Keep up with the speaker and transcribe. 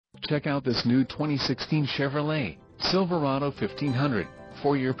Check out this new 2016 Chevrolet Silverado 1500.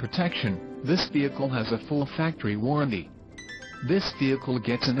 For your protection, this vehicle has a full factory warranty. This vehicle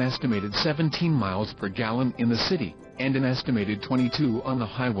gets an estimated 17 miles per gallon in the city, and an estimated 22 on the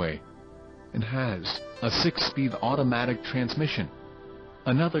highway. It has a 6-speed automatic transmission.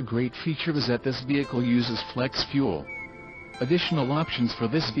 Another great feature is that this vehicle uses flex fuel. Additional options for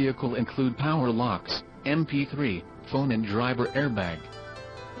this vehicle include power locks, MP3, phone and driver airbag.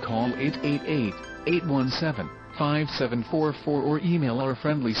 Call 888-817-5744 or email our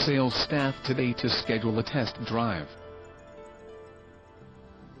friendly sales staff today to schedule a test drive.